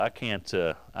I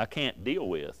can't deal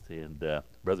with. And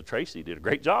Brother Tracy did a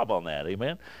great job on that.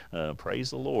 Amen. Praise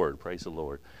the Lord. Praise the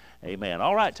Lord. Amen.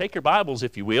 All right, take your Bibles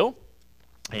if you will,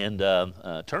 and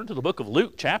turn to the book of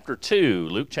Luke chapter 2.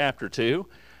 Luke chapter 2.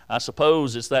 I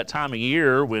suppose it's that time of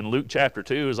year when Luke chapter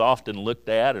 2 is often looked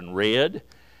at and read.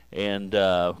 And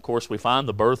of course, we find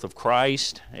the birth of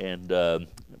Christ, and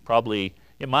probably,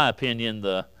 in my opinion,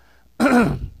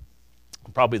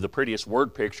 probably the prettiest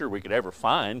word picture we could ever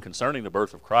find concerning the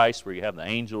birth of Christ, where you have the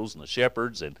angels and the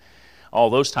shepherds and all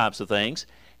those types of things.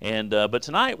 And but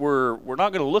tonight we're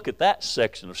not going to look at that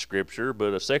section of Scripture,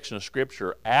 but a section of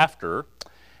Scripture after.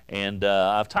 And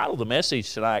I've titled the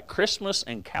message tonight, Christmas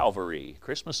and Calvary.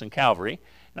 Christmas and Calvary.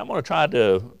 And I'm going to try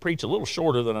to preach a little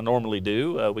shorter than I normally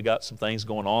do. We got some things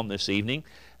going on this evening.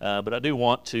 But I do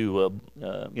want to,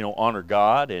 honor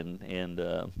God and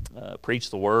preach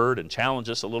the Word and challenge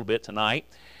us a little bit tonight.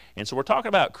 And so we're talking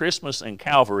about Christmas and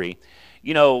Calvary.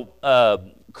 You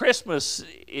know, Christmas,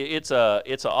 it's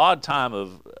an odd time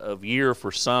of year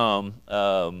for some,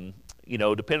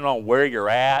 depending on where you're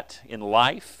at in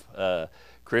life.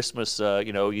 Christmas,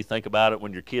 you think about it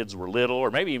when your kids were little,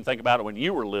 or maybe even think about it when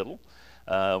you were little.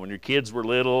 When your kids were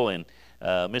little, and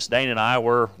Miss Dana and I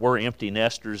we're empty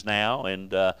nesters now,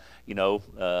 and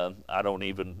I don't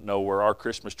even know where our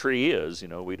Christmas tree is.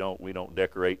 We don't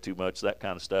decorate too much, that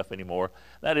kind of stuff anymore.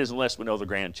 That is, unless we know the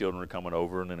grandchildren are coming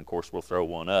over, and then of course we'll throw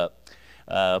one up.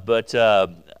 But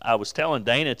I was telling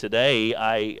Dana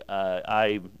today,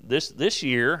 this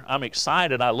year I'm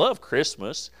excited. I love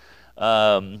Christmas.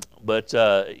 But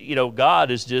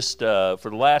God is just, for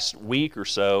the last week or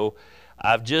so,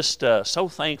 I've just so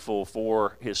thankful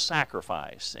for His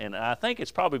sacrifice. And I think it's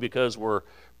probably because we're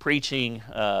preaching,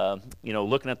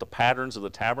 looking at the patterns of the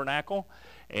tabernacle.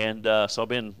 And so I've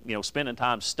been, spending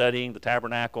time studying the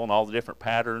tabernacle and all the different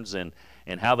patterns and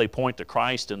how they point to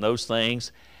Christ and those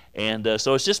things. And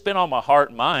so it's just been on my heart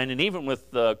and mind. And even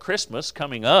with Christmas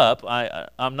coming up,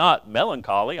 I'm not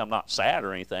melancholy. I'm not sad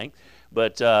or anything.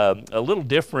 But a little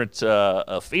different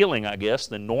feeling, I guess,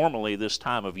 than normally this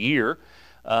time of year.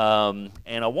 And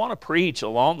I want to preach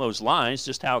along those lines,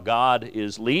 just how God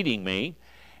is leading me.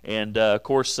 And, of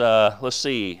course, let's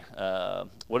see,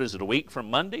 what is it, a week from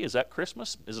Monday? Is that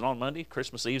Christmas? Is it on Monday?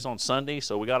 Christmas Eve's on Sunday,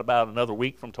 so we got about another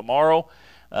week from tomorrow.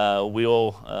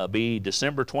 We'll be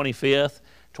December 25th.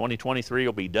 2023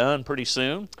 will be done pretty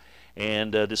soon.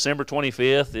 And December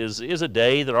 25th is a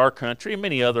day that our country and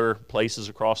many other places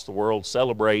across the world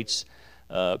celebrates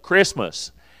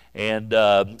Christmas. And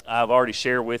I've already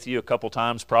shared with you a couple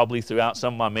times probably throughout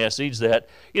some of my message that,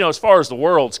 as far as the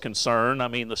world's concerned, I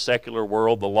mean the secular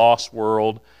world, the lost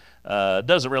world,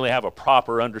 doesn't really have a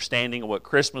proper understanding of what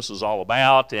Christmas is all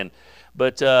about.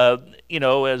 But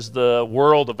as the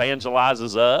world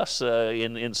evangelizes us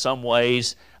in some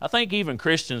ways, I think even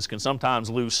Christians can sometimes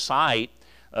lose sight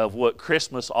of what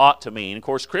Christmas ought to mean. Of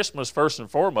course, Christmas, first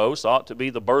and foremost, ought to be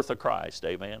the birth of Christ.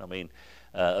 Amen. I mean,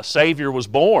 a Savior was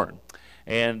born.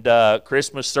 And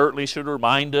Christmas certainly should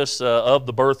remind us of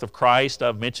the birth of Christ.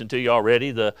 I've mentioned to you already,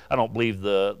 I don't believe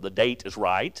the date is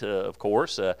right, of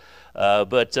course.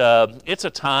 But it's a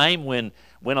time when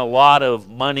a lot of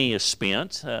money is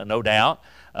spent, no doubt.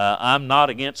 I'm not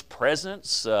against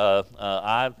presents.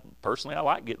 I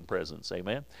like getting presents,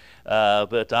 amen.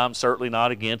 But I'm certainly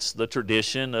not against the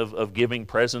tradition of giving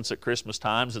presents at Christmas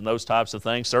times and those types of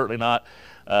things. Certainly not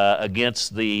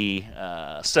against the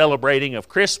celebrating of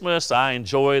Christmas. I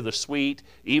enjoy the sweet,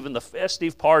 even the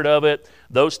festive part of it,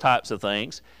 those types of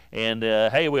things. And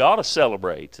hey, we ought to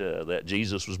celebrate that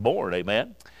Jesus was born,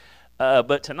 amen.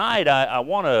 But tonight I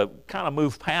want to kind of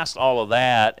move past all of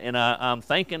that, and I'm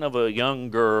thinking of a young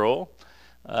girl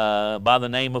by the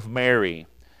name of Mary.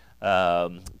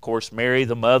 Of course, Mary,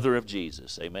 the mother of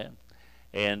Jesus, amen.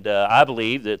 And I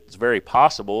believe that it's very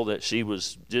possible that she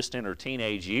was just in her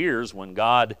teenage years when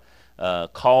God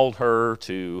called her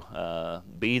to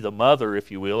be the mother, if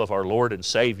you will, of our Lord and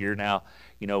Savior. Now,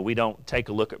 we don't take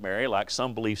a look at Mary like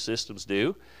some belief systems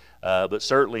do, but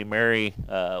certainly Mary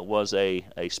was a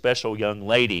special young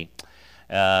lady.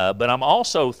 But I'm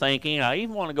also thinking, I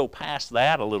even want to go past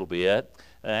that a little bit,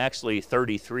 actually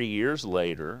 33 years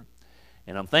later,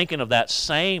 and I'm thinking of that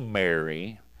same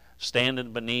Mary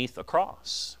standing beneath a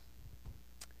cross.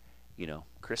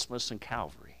 Christmas and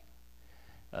Calvary.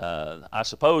 I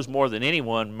suppose more than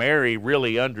anyone, Mary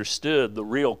really understood the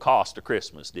real cost of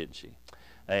Christmas, didn't she?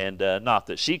 And not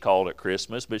that she called it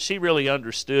Christmas, but she really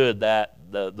understood that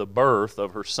the birth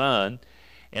of her son.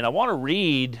 And I want to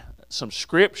read some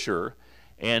scripture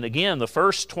And again, the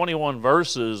first 21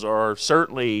 verses are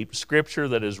certainly scripture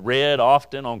that is read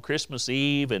often on Christmas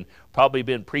Eve and probably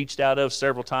been preached out of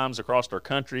several times across our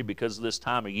country because of this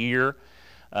time of year.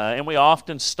 And we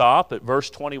often stop at verse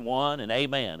 21 and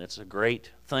amen. It's a great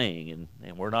thing,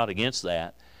 and we're not against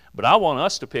that. But I want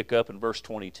us to pick up in verse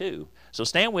 22. So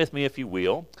stand with me if you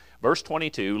will. Verse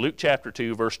 22, Luke chapter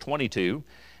 2, verse 22.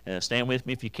 Stand with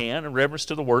me if you can in reverence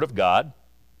to the Word of God.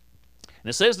 And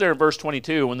it says there in verse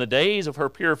 22, when the days of her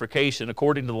purification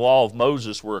according to the law of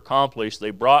Moses were accomplished,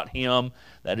 they brought him,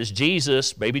 that is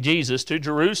Jesus, baby Jesus, to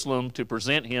Jerusalem to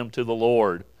present him to the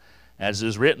Lord. As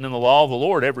is written in the law of the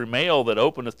Lord, every male that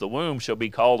openeth the womb shall be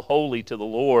called holy to the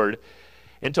Lord,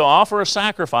 and to offer a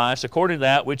sacrifice according to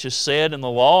that which is said in the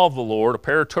law of the Lord, a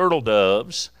pair of turtle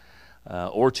doves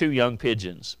or 2 young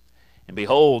pigeons. And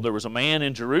behold, there was a man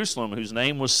in Jerusalem whose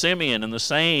name was Simeon, and the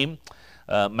same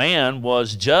man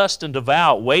was just and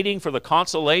devout, waiting for the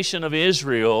consolation of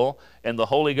Israel, and the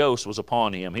Holy Ghost was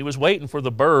upon him. He was waiting for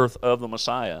the birth of the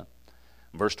Messiah.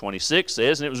 Verse 26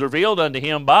 says, and it was revealed unto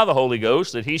him by the Holy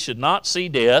Ghost that he should not see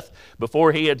death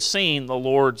before he had seen the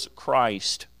Lord's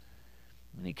Christ.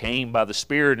 And he came by the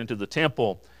Spirit into the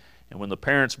temple. And when the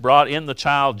parents brought in the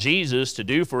child Jesus to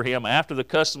do for him after the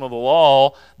custom of the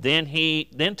law, then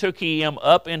took he him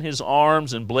up in his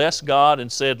arms and blessed God and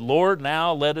said, Lord,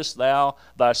 now lettest thou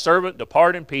thy servant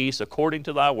depart in peace according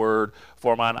to thy word,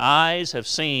 for mine eyes have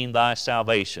seen thy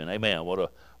salvation. Amen. What a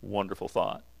wonderful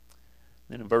thought.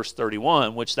 Then in verse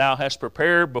 31, which thou hast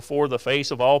prepared before the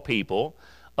face of all people,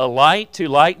 a light to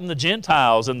lighten the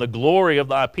Gentiles and the glory of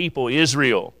thy people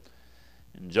Israel.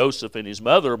 And Joseph and his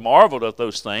mother marveled at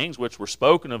those things which were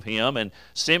spoken of him, and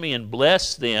Simeon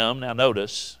blessed them, now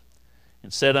notice,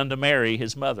 and said unto Mary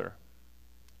his mother,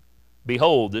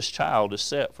 Behold, this child is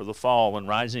set for the fall and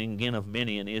rising again of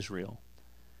many in Israel,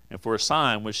 and for a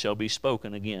sign which shall be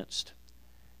spoken against.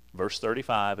 Verse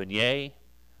 35, and yea,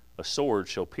 a sword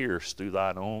shall pierce through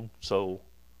thine own soul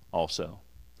also,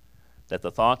 that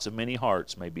the thoughts of many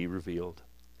hearts may be revealed.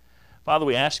 Father,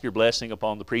 we ask your blessing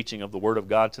upon the preaching of the Word of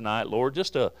God tonight. Lord,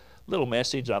 just a little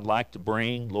message I'd like to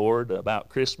bring, Lord, about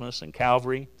Christmas and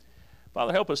Calvary.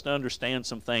 Father, help us to understand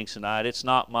some things tonight. It's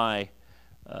not my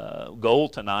goal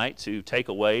tonight to take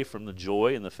away from the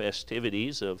joy and the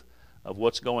festivities of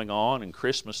what's going on in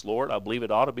Christmas, Lord. I believe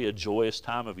it ought to be a joyous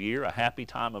time of year, a happy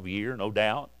time of year, no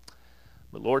doubt.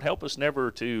 But Lord, help us never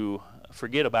to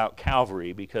forget about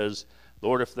Calvary, because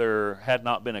Lord, if there had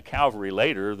not been a Calvary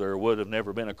later, there would have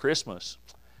never been a Christmas.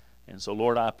 And so,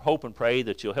 Lord, I hope and pray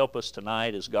that you'll help us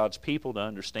tonight as God's people to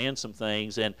understand some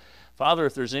things. And, Father,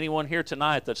 if there's anyone here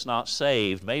tonight that's not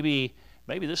saved, maybe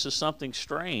this is something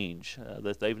strange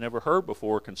that they've never heard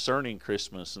before concerning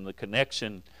Christmas and the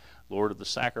connection, Lord, of the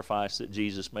sacrifice that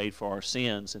Jesus made for our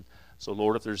sins. And so,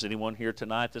 Lord, if there's anyone here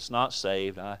tonight that's not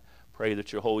saved, I pray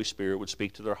that your Holy Spirit would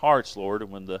speak to their hearts, Lord,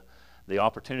 and when the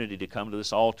opportunity to come to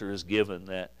this altar is given,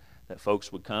 that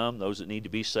folks would come, those that need to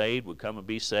be saved would come and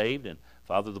be saved, and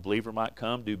Father, the believer might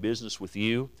come, do business with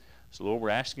you. So Lord, we're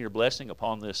asking your blessing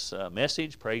upon this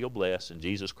message. Pray you'll bless. In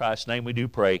Jesus Christ's name we do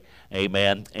pray.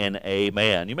 Amen and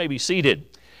amen. You may be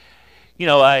seated. You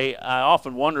know, I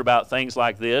often wonder about things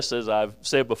like this. As I've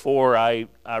said before, I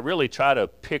really try to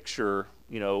picture,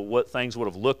 what things would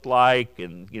have looked like,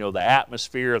 and, the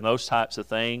atmosphere and those types of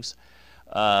things.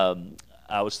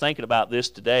 I was thinking about this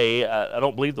today. I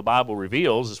don't believe the Bible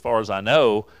reveals, as far as I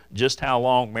know, just how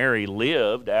long Mary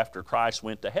lived after Christ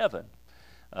went to heaven.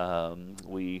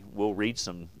 We will read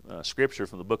some scripture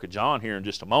from the book of John here in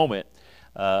just a moment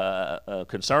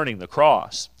concerning the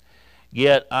cross.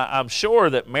 Yet I'm sure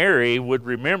that Mary would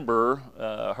remember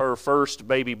her first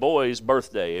baby boy's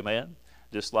birthday, amen?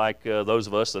 Just like those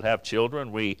of us that have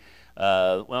children,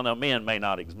 now men may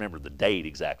not remember the date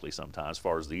exactly sometimes as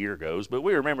far as the year goes, but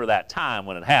we remember that time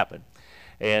when it happened.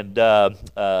 And,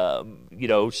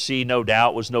 she no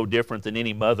doubt was no different than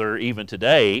any mother even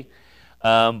today.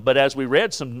 But as we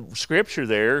read some scripture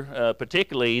there,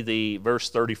 particularly the verse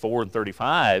 34 and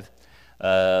 35,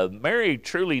 Mary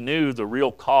truly knew the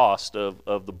real cost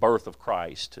of the birth of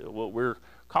Christ, what we're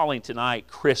calling tonight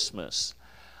Christmas.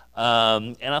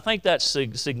 And I think that's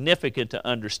significant to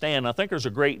understand. I think there's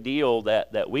a great deal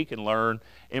that we can learn,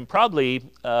 and probably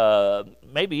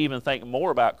maybe even think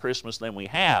more about Christmas than we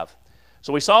have.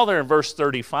 So we saw there in verse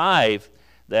 35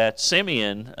 that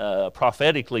Simeon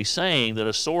prophetically saying that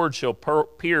a sword shall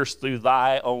pierce through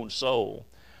thy own soul.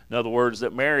 In other words,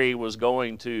 that Mary was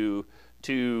going to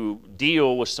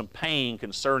deal with some pain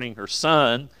concerning her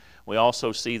son. We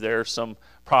also see there some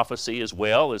prophecy as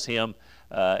well as him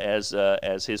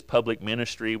as his public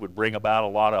ministry would bring about a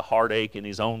lot of heartache in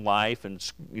his own life,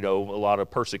 and a lot of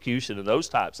persecution and those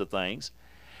types of things.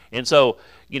 And so,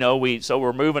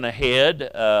 we're moving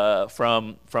ahead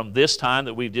from this time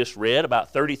that we've just read,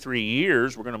 about 33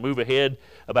 years. We're going to move ahead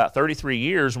about 33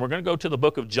 years, and we're going to go to the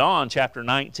book of John, chapter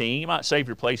 19. You might save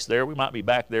your place there. We might be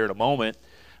back there in a moment.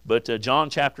 But John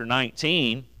chapter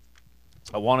 19,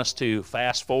 I want us to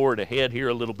fast forward ahead here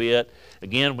a little bit.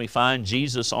 Again, we find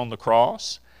Jesus on the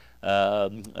cross.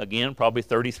 Again, probably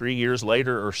 33 years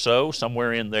later or so,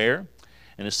 somewhere in there.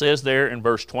 And it says there in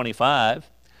verse 25,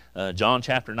 John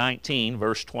chapter 19,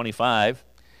 verse 25,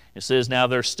 it says, "Now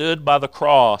there stood by the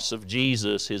cross of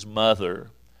Jesus his mother."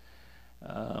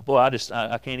 Boy,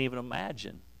 I can't even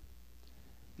imagine.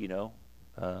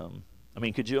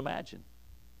 Could you imagine?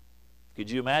 Could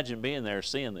you imagine being there,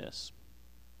 seeing this?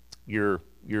 Your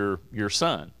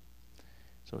son.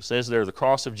 So it says there, the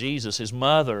cross of Jesus, his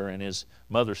mother and his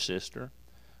mother's sister,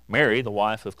 Mary, the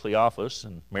wife of Cleophas,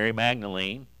 and Mary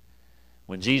Magdalene.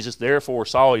 When Jesus therefore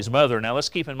saw his mother, now let's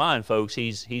keep in mind, folks,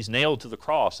 he's nailed to the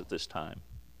cross at this time.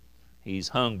 He's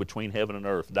hung between heaven and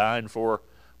earth, dying for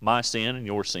my sin and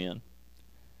your sin.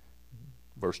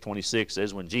 Verse 26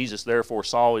 says, "When Jesus therefore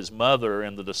saw his mother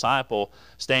and the disciple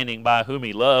standing by whom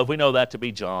he loved," we know that to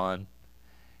be John,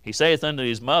 "he saith unto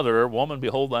his mother, Woman,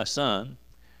 behold thy son.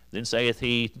 Then saith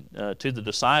he to the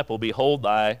disciple, Behold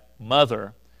thy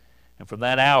mother. And from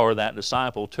that hour that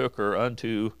disciple took her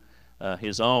unto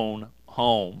his own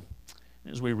home."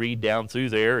 As we read down through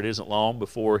there, it isn't long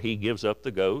before he gives up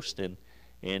the ghost and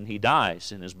he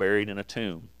dies and is buried in a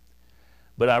tomb.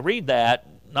 But I read that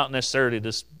not necessarily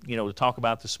to talk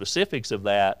about the specifics of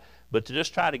that, but to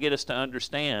just try to get us to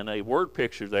understand a word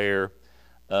picture there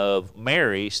of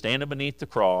Mary standing beneath the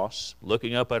cross,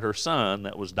 looking up at her son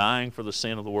that was dying for the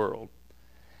sin of the world.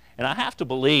 And I have to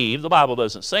believe, the Bible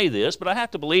doesn't say this, but I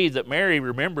have to believe that Mary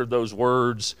remembered those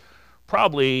words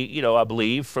probably, I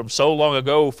believe, from so long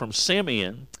ago from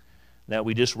Simeon that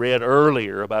we just read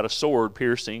earlier about a sword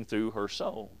piercing through her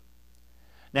soul.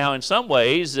 Now, in some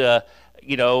ways, I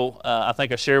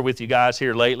think I shared with you guys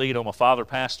here lately, my father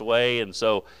passed away, and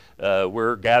so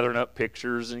we're gathering up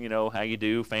pictures, and how you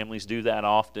do, families do that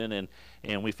often,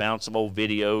 and we found some old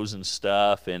videos and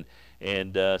stuff, and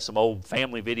some old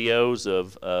family videos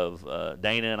of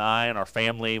Dana and I and our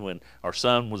family when our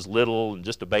son was little and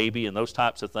just a baby and those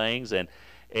types of things. And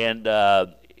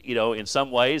in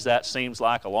some ways that seems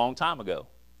like a long time ago.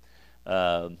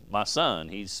 My son,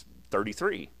 he's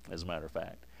 33, as a matter of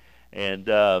fact, and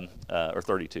or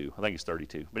 32. I think he's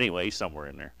 32. But anyway, he's somewhere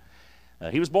in there.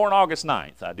 He was born August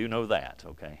 9th. I do know that,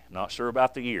 okay? Not sure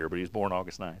about the year, but he was born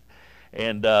August 9th.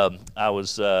 And I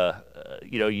was,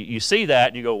 you see that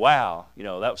and you go, wow,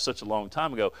 that was such a long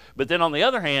time ago. But then on the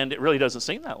other hand, it really doesn't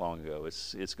seem that long ago.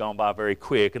 It's gone by very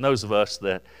quick. And those of us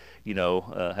that,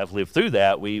 have lived through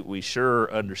that, we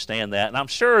sure understand that. And I'm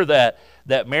sure that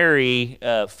Mary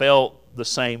felt the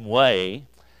same way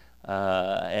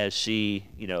as she,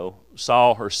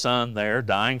 saw her son there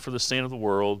dying for the sin of the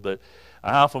world. But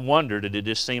I often wondered, did it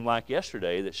just seem like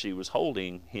yesterday that she was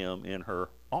holding him in her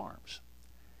arms?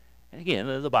 And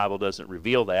again, the Bible doesn't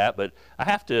reveal that, but I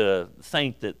have to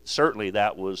think that certainly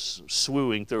that was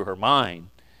swooning through her mind.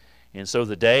 And so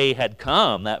the day had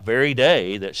come, that very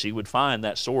day, that she would find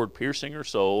that sword piercing her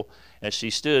soul as she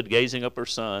stood gazing up her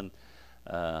son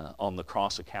on the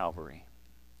cross of Calvary.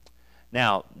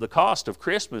 Now, the cost of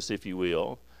Christmas, if you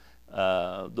will,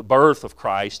 the birth of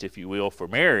Christ, if you will, for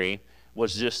Mary,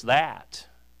 was just that.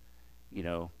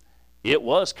 It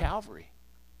was Calvary.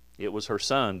 It was her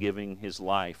son giving his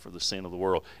life for the sin of the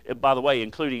world. And by the way,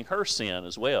 including her sin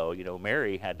as well.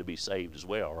 Mary had to be saved as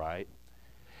well, right?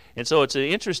 And so it's an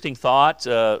interesting thought,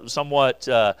 somewhat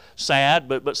sad,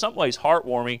 but some ways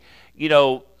heartwarming.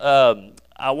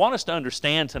 I want us to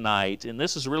understand tonight, and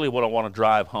this is really what I want to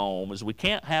drive home, is we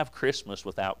can't have Christmas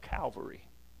without Calvary.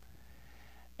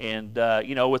 And,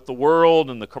 with the world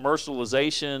and the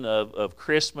commercialization of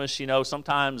Christmas,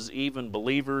 sometimes even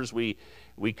believers, we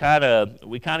kind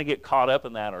of get caught up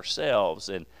in that ourselves,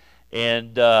 and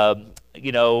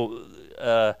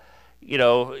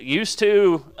used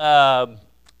to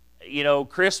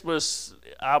Christmas.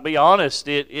 I'll be honest,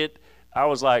 I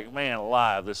was like, man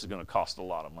alive, this is going to cost a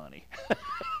lot of money.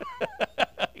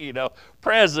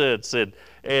 Presents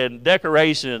and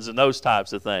decorations and those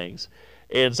types of things.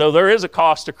 And so there is a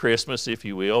cost to Christmas, if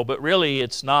you will, but really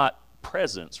it's not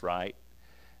presents, right?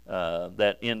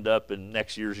 That end up in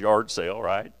next year's yard sale,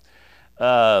 right?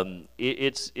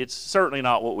 It's certainly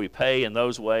not what we pay in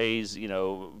those ways.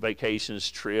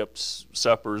 Vacations, trips,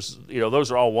 suppers.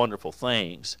 Those are all wonderful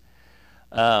things.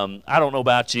 I don't know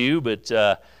about you, but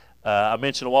I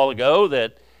mentioned a while ago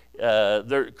that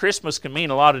Christmas can mean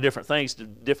a lot of different things to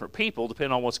different people,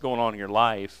 depending on what's going on in your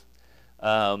life.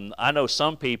 I know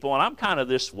some people, and I'm kind of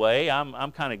this way,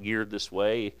 I'm kind of geared this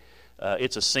way.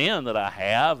 It's a sin that I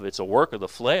have. It's a work of the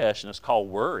flesh, and it's called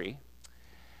worry.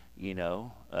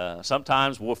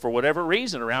 Sometimes, for whatever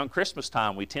reason, around Christmas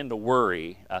time, we tend to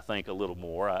worry, I think, a little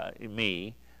more,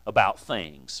 about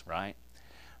things, right?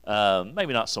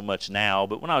 Maybe not so much now,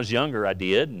 but when I was younger, I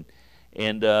did.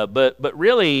 But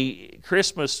really,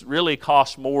 Christmas really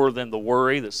costs more than the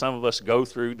worry that some of us go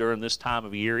through during this time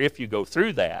of year, if you go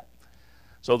through that.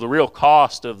 So the real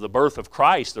cost of the birth of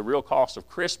Christ, the real cost of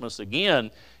Christmas, again,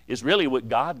 is really what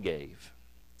God gave.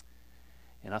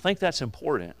 And I think that's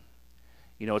important.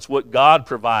 It's what God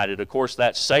provided. Of course,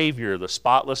 that Savior, the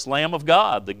spotless Lamb of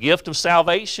God, the gift of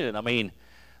salvation.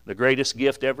 The greatest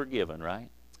gift ever given, right?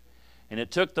 And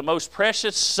it took the most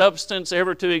precious substance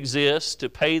ever to exist to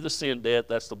pay the sin debt.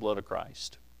 That's the blood of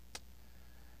Christ.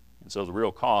 And so the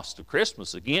real cost of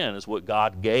Christmas, again, is what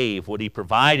God gave, what He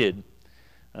provided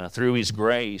through His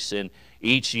grace. And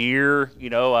each year,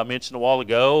 I mentioned a while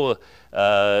ago,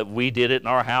 we did it in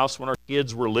our house when our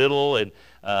kids were little. And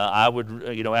I would,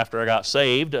 after I got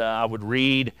saved, I would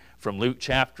read from Luke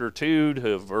chapter 2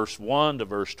 to verse 1 to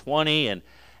verse 20.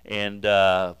 And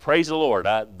praise the Lord.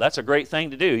 That's a great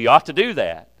thing to do. You ought to do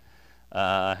that.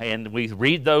 And we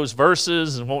read those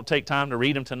verses, and won't take time to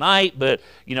read them tonight, but,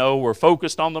 we're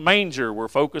focused on the manger, we're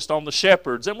focused on the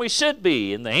shepherds, and we should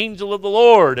be, and the angel of the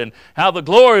Lord, and how the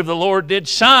glory of the Lord did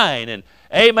shine, and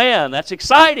amen, that's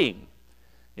exciting.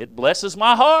 It blesses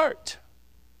my heart.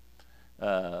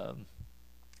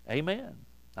 Amen.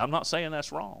 I'm not saying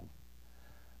that's wrong,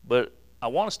 but I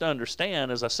want us to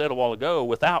understand, as I said a while ago,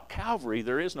 without Calvary,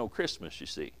 there is no Christmas, you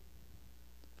see.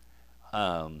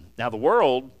 Now, the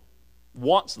world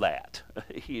wants that.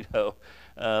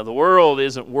 The world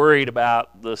isn't worried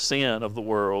about the sin of the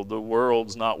world. The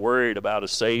world's not worried about a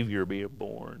Savior being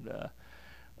born.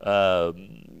 They're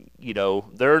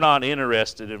not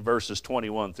interested in verses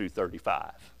 21 through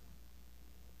 35.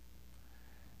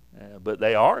 But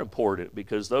they are important,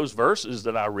 because those verses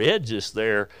that I read just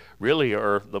there really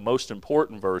are the most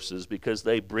important verses, because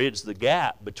they bridge the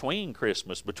gap between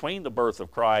Christmas, between the birth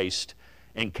of Christ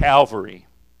and Calvary.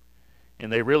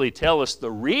 And they really tell us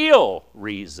the real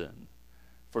reason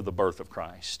for the birth of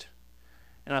Christ.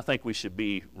 And I think we should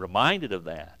be reminded of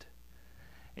that.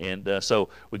 And so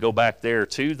we go back there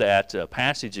to that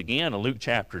passage again in Luke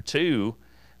chapter 2.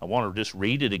 I want to just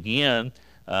read it again.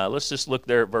 Let's just look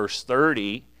there at verse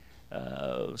 30.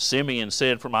 Simeon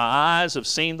said, "For my eyes have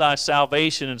seen thy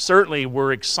salvation, and certainly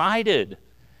were excited,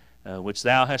 which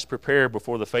thou hast prepared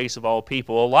before the face of all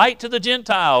people, a light to the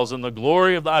Gentiles and the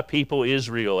glory of thy people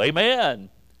Israel." Amen.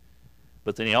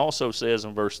 But then he also says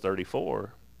in verse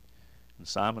 34, "And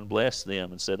Simon blessed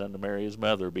them and said unto Mary his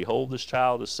mother, Behold, this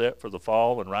child is set for the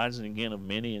fall and rising again of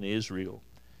many in Israel."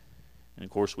 And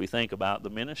of course we think about the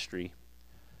ministry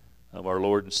of our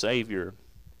Lord and Savior.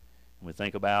 And we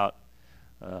think about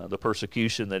the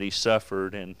persecution that He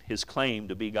suffered and His claim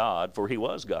to be God, for He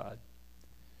was God.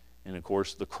 And of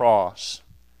course the cross.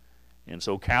 And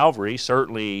so Calvary,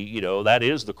 certainly, that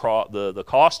is the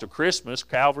cost of Christmas.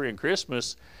 Calvary and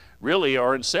Christmas really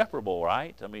are inseparable,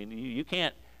 right? You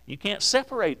can't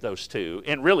separate those two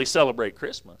and really celebrate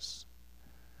Christmas.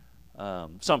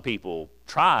 Some people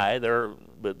try,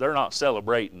 but they're not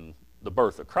celebrating the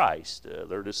birth of Christ.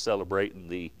 They're just celebrating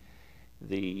the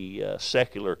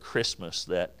secular Christmas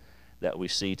that we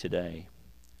see today.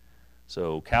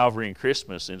 So Calvary and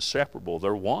Christmas, inseparable.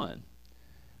 They're one.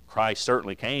 Christ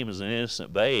certainly came as an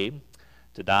innocent babe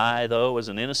to die, though, as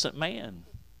an innocent man.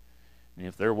 And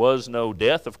if there was no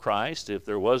death of Christ, if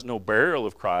there was no burial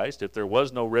of Christ, if there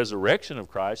was no resurrection of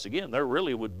Christ, again, there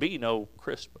really would be no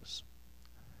Christmas.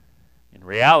 In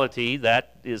reality,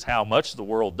 that is how much the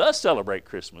world does celebrate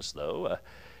Christmas, though.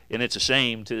 And it's a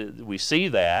shame we see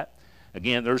that.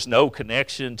 Again, there's no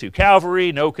connection to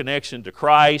Calvary, no connection to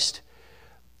Christ.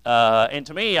 And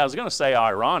to me, I was going to say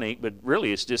ironic, but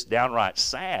really it's just downright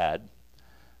sad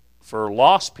for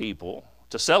lost people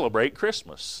to celebrate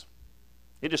Christmas.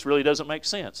 It just really doesn't make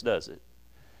sense, does it?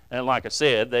 And like I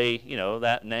said,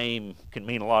 that name can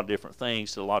mean a lot of different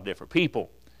things to a lot of different people.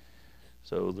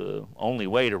 So the only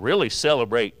way to really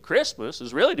celebrate Christmas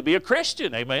is really to be a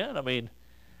Christian, amen?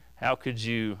 How could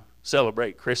you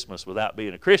celebrate Christmas without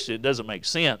being a Christian? It doesn't make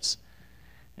sense.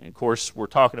 And of course, we're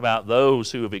talking about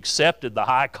those who have accepted the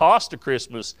high cost of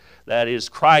Christmas, that is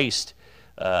Christ,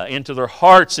 into their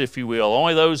hearts, if you will.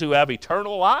 Only those who have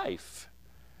eternal life,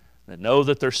 that know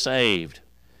that they're saved,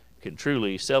 can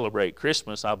truly celebrate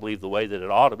Christmas, I believe, the way that it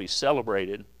ought to be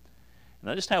celebrated. And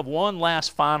I just have one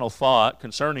last final thought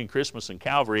concerning Christmas and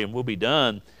Calvary, and we'll be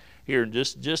done here in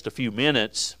just a few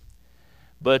minutes.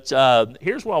 But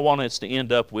here's what I want us to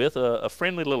end up with, a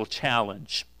friendly little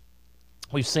challenge.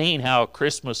 We've seen how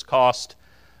Christmas cost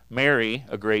Mary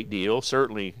a great deal,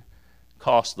 certainly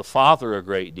cost the Father a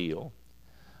great deal.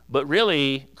 But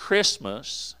really,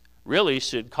 Christmas really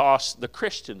should cost the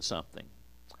Christian something.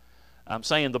 I'm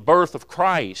saying the birth of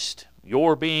Christ,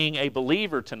 your being a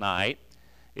believer tonight,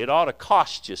 it ought to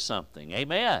cost you something.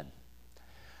 Amen.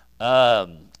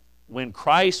 When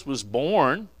Christ was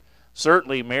born,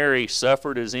 certainly Mary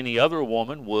suffered as any other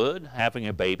woman would, having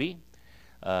a baby,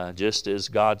 just as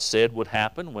God said would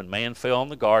happen when man fell in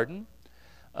the garden.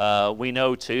 We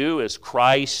know, too, as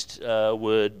Christ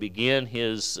would begin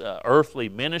his earthly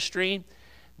ministry,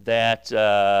 that,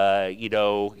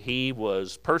 he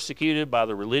was persecuted by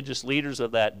the religious leaders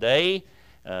of that day.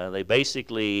 They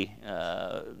basically,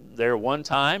 there one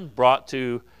time, brought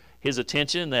to his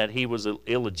attention that he was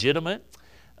illegitimate.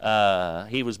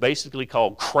 He was basically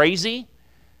called crazy.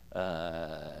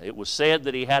 It was said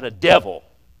that he had a devil.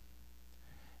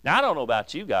 Now, I don't know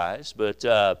about you guys, but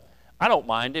I don't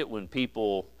mind it when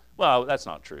people, well, that's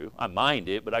not true. I mind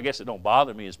it, but I guess it don't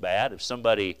bother me as bad if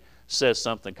somebody says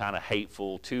something kind of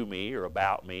hateful to me or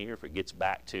about me, or if it gets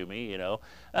back to me,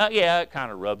 yeah, it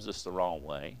kind of rubs us the wrong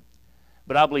way.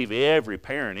 But I believe every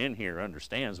parent in here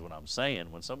understands what I'm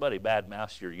saying. When somebody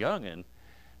badmouths your youngin',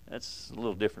 that's a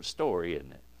little different story,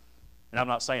 isn't it? And I'm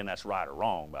not saying that's right or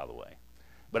wrong, by the way,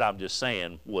 but I'm just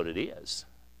saying what it is.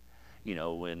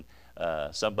 When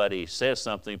somebody says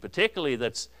something, particularly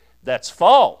that's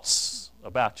false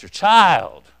about your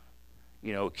child,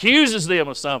 accuses them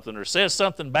of something or says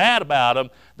something bad about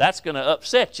them, that's going to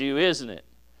upset you, isn't it?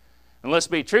 And let's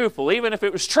be truthful, even if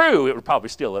it was true, it would probably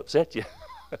still upset you,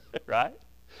 right?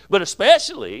 But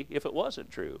especially if it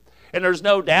wasn't true. And there's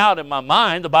no doubt in my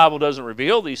mind, the Bible doesn't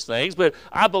reveal these things, but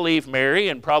I believe Mary,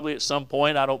 and probably at some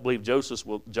point, I don't believe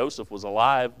Joseph was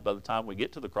alive by the time we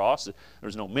get to the cross.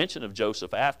 There's no mention of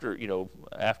Joseph after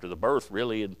the birth,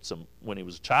 really, and when he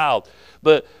was a child.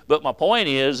 But my point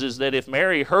is that if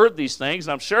Mary heard these things,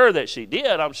 and I'm sure that she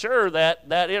did, I'm sure that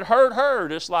it hurt her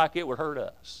just like it would hurt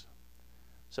us.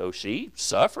 So she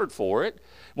suffered for it.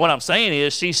 What I'm saying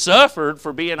is she suffered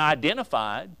for being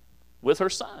identified with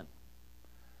her son,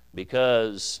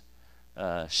 because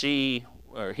he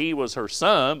was her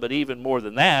son, but even more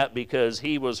than that, because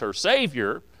he was her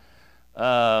Savior.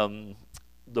 The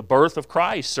birth of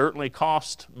Christ certainly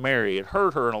cost Mary. It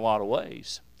hurt her in a lot of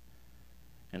ways.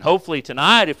 And hopefully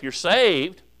tonight, if you're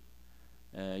saved,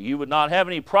 you would not have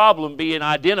any problem being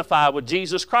identified with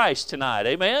Jesus Christ tonight.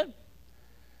 Amen?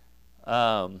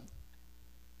 And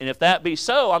if that be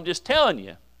so, I'm just telling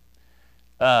you,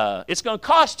 it's going to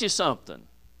cost you something.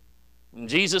 And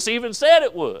Jesus even said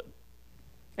it would.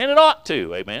 And it ought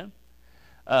to, amen?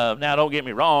 Now, don't get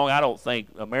me wrong, I don't think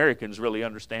Americans really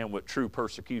understand what true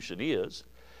persecution is.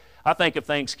 I think if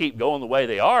things keep going the way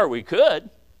they are, we could.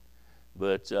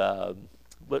 But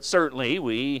certainly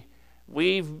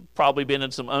we've probably been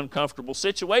in some uncomfortable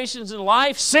situations in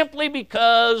life simply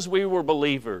because we were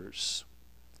believers.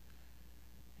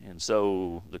 And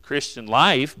so the Christian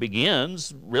life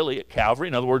begins really at Calvary,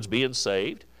 in other words, being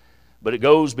saved. But it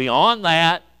goes beyond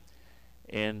that,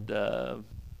 and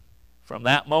from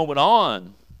that moment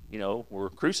on, we're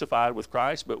crucified with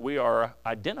Christ, but we are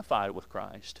identified with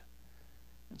Christ.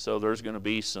 And so there's going to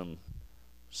be some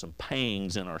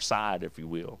pangs in our side, if you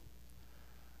will.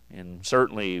 And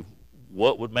certainly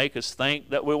what would make us think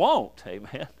that we won't,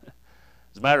 amen?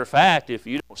 As a matter of fact, if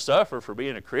you don't suffer for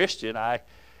being a Christian, I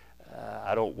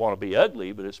don't want to be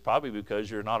ugly, but it's probably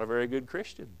because you're not a very good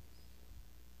Christian.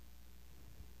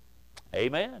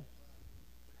 Amen.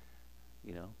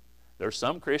 There's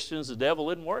some Christians the devil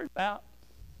isn't worried about.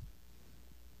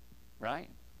 Right?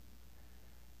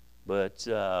 But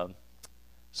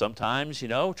sometimes,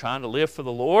 trying to live for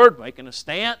the Lord, making a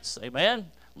stance, amen,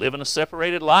 living a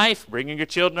separated life, bringing your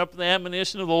children up to the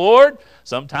admonition of the Lord,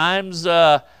 sometimes,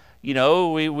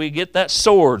 we get that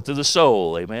sword through the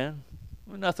soul, amen.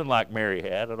 Nothing like Mary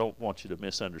had. I don't want you to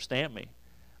misunderstand me.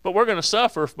 But we're going to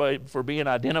suffer for being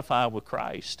identified with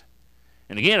Christ.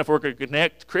 And again, if we're going to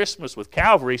connect Christmas with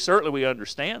Calvary, certainly we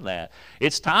understand that.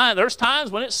 There's times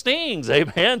when it stings,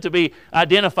 amen, to be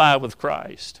identified with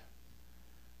Christ.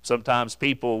 Sometimes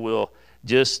people will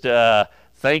just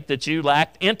think that you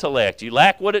lack intellect. You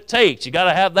lack what it takes. You got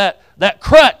to have that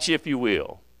crutch, if you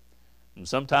will. And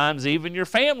sometimes even your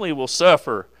family will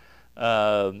suffer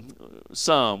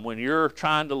some when you're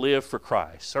trying to live for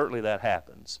Christ. Certainly that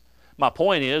happens. My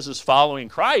point is following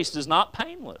Christ is not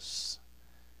painless.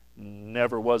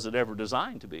 Never was it ever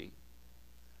designed to be.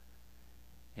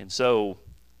 And so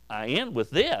I end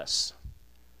with this.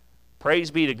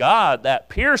 Praise be to God, that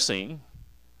piercing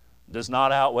does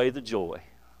not outweigh the joy.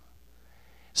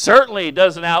 Certainly it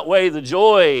doesn't outweigh the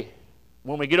joy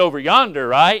when we get over yonder,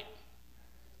 right?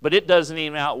 But it doesn't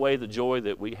even outweigh the joy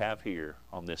that we have here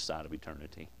on this side of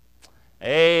eternity.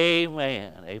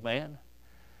 Amen. Amen.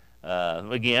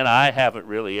 Again, I haven't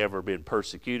really ever been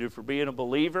persecuted for being a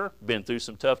believer. Been through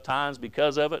some tough times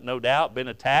because of it, no doubt. Been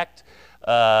attacked,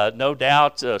 no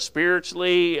doubt,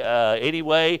 spiritually.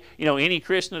 Anyway, you know, any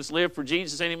Christian that's lived for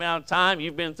Jesus any amount of time,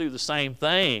 you've been through the same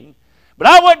thing. But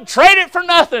I wouldn't trade it for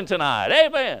nothing tonight.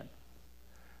 Amen.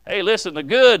 Hey, listen, the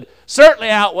good certainly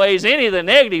outweighs any of the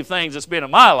negative things that's been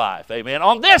in my life. Amen.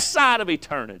 On this side of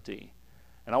eternity.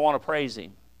 And I want to praise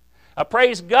Him. I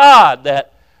praise God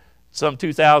that some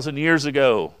 2,000 years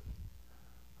ago,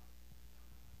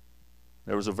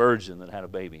 there was a virgin that had a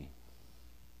baby,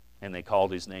 and they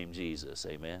called his name Jesus.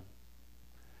 Amen.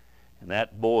 And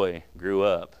that boy grew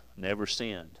up, never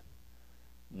sinned,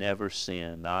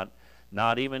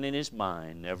 not even in his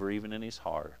mind, never even in his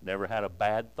heart, never had a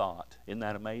bad thought. Isn't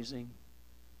that amazing?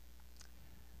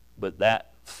 But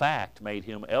that fact made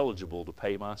him eligible to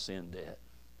pay my sin debt.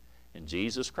 And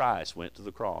Jesus Christ went to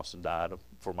the cross and died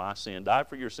for my sin, died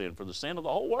for your sin, for the sin of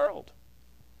the whole world.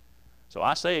 So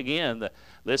I say again, that,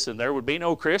 listen, there would be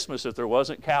no Christmas if there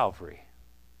wasn't Calvary.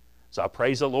 So I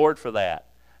praise the Lord for that.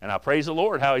 And I praise the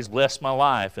Lord how He's blessed my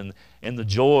life and the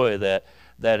joy that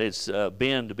it's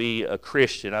been to be a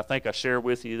Christian. I think I shared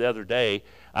with you the other day,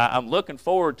 I'm looking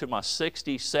forward to my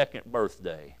 62nd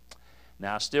birthday.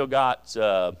 Now I still got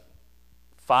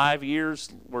 5 years.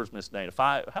 Where's Miss Dana?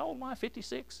 How old am I?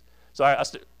 56? So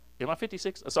am I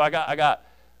 56? So I got,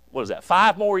 what is that,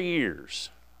 5 more years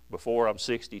before I'm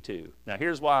 62. Now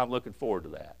here's why I'm looking forward to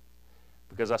that.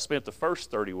 Because I spent the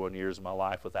first 31 years of my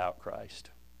life without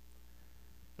Christ.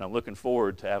 And I'm looking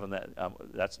forward to having that.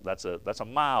 That's a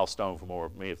milestone for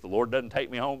me. If the Lord doesn't take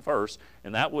me home first,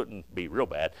 and that wouldn't be real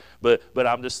bad, but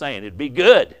I'm just saying it'd be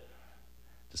good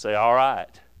to say, all right,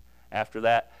 after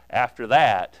that,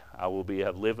 I will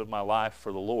have lived my life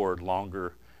for the Lord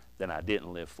longer than I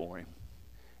didn't live for Him.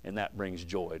 And that brings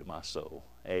joy to my soul.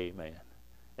 Amen.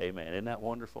 Amen. Isn't that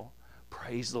wonderful?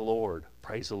 Praise the Lord.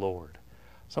 Praise the Lord.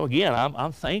 So again,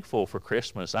 I'm thankful for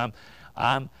Christmas.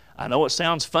 I know it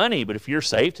sounds funny, but if you're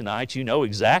saved tonight, you know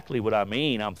exactly what I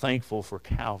mean. I'm thankful for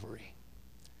Calvary.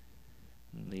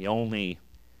 The only,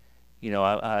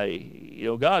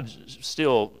 God's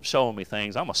still showing me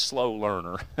things. I'm a slow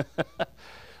learner,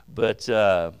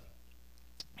 but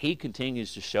He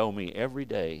continues to show me every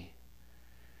day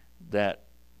that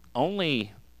the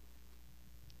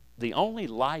only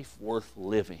life worth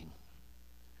living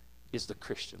is the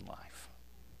Christian life.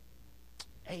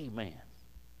 Amen.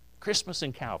 Christmas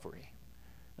in Calvary.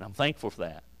 And I'm thankful for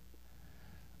that.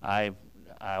 I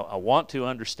want to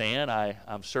understand.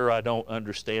 I'm sure I don't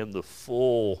understand the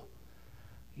full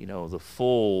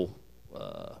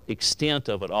extent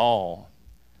of it all.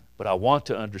 But I want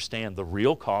to understand the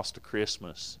real cost of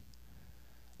Christmas.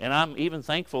 And I'm even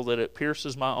thankful that it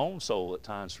pierces my own soul at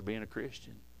times for being a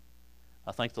Christian.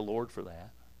 I thank the Lord for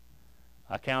that.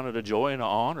 I count it a joy and an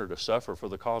honor to suffer for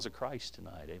the cause of Christ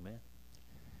tonight. Amen.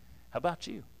 How about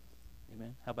you?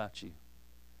 Amen. How about you?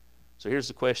 So here's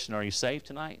the question. Are you saved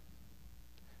tonight?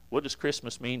 What does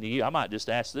Christmas mean to you? I might just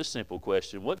ask this simple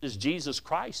question. What does Jesus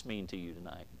Christ mean to you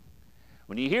tonight?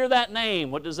 When you hear that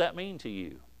name, what does that mean to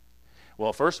you?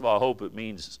 Well, first of all, I hope it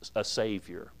means a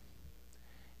Savior.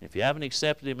 If you haven't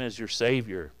accepted Him as your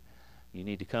Savior, you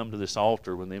need to come to this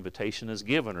altar when the invitation is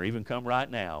given, or even come right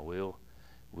now.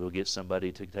 We'll get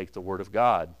somebody to take the Word of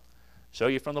God, show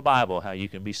you from the Bible how you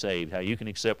can be saved, how you can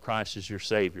accept Christ as your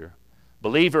Savior.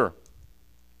 Believer,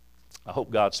 I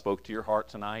hope God spoke to your heart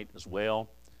tonight as well.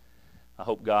 I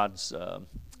hope God's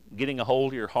getting a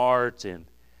hold of your heart and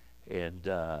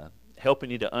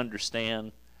helping you to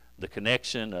understand the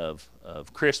connection of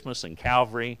Christmas and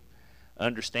Calvary,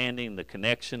 understanding the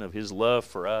connection of His love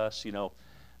for us.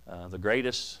 The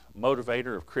greatest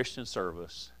motivator of Christian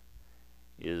service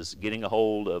is getting a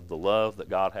hold of the love that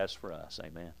God has for us.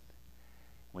 Amen.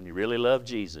 When you really love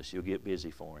Jesus, you'll get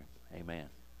busy for Him. Amen.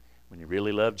 When you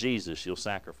really love Jesus, you'll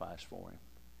sacrifice for Him.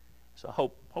 So I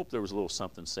hope there was a little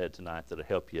something said tonight that'll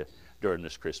help you during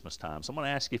this Christmas time. So I'm going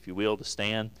to ask you, if you will, to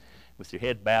stand with your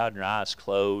head bowed and your eyes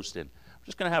closed. And I'm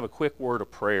just going to have a quick word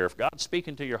of prayer. If God's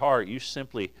speaking to your heart, you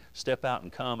simply step out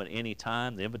and come at any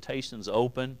time. The invitation's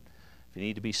open. If you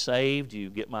need to be saved, you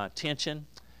get my attention.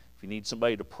 If you need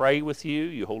somebody to pray with you,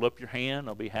 you hold up your hand.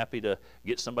 I'll be happy to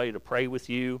get somebody to pray with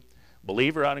you.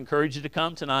 Believer, I'd encourage you to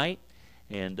come tonight.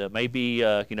 And maybe,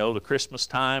 the Christmas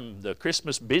time, the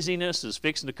Christmas busyness is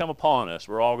fixing to come upon us.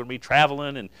 We're all going to be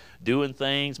traveling and doing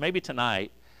things. Maybe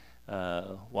tonight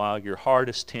while your heart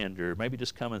is tender, maybe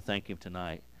just come and thank Him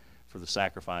tonight for the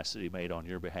sacrifice that He made on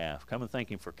your behalf. Come and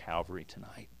thank Him for Calvary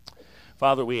tonight.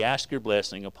 Father, we ask your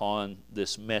blessing upon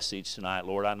this message tonight,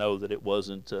 Lord. I know that it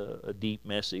wasn't a deep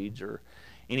message or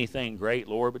anything great,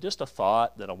 Lord, but just a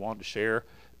thought that I wanted to share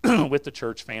with the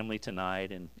church family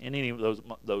tonight and any of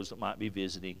those that might be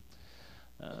visiting.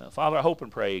 Father, I hope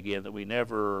and pray again that we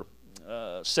never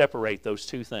separate those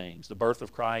two things, the birth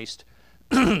of Christ,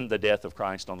 the death of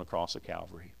Christ on the cross of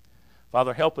Calvary.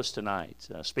 Father, help us tonight.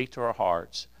 Speak to our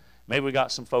hearts. Maybe we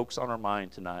got some folks on our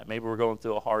mind tonight. Maybe we're going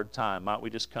through a hard time. Might we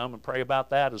just come and pray about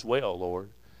that as well,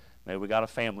 Lord? Maybe we got a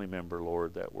family member,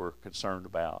 Lord, that we're concerned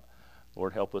about.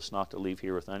 Lord, help us not to leave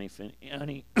here with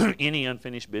any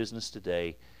unfinished business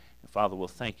today. And Father, we'll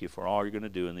thank you for all you're going to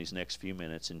do in these next few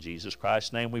minutes. In Jesus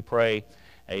Christ's name we pray.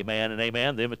 Amen and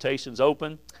amen. The invitation's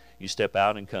open. You step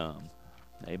out and come.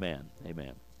 Amen.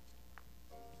 Amen.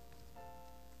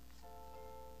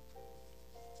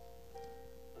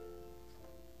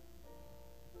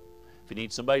 If you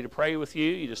need somebody to pray with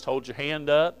you, you just hold your hand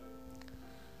up.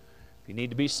 If you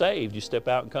need to be saved, you step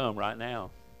out and come right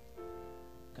now.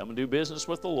 Come and do business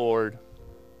with the Lord.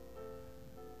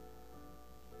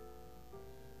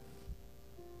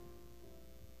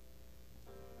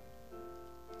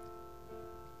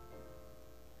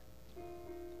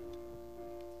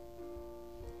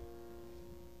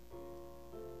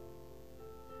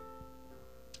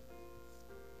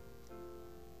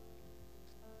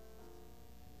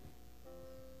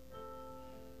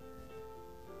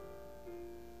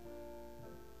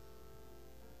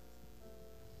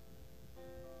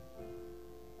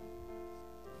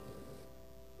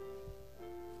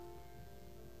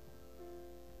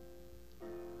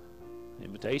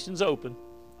 Invitation's open.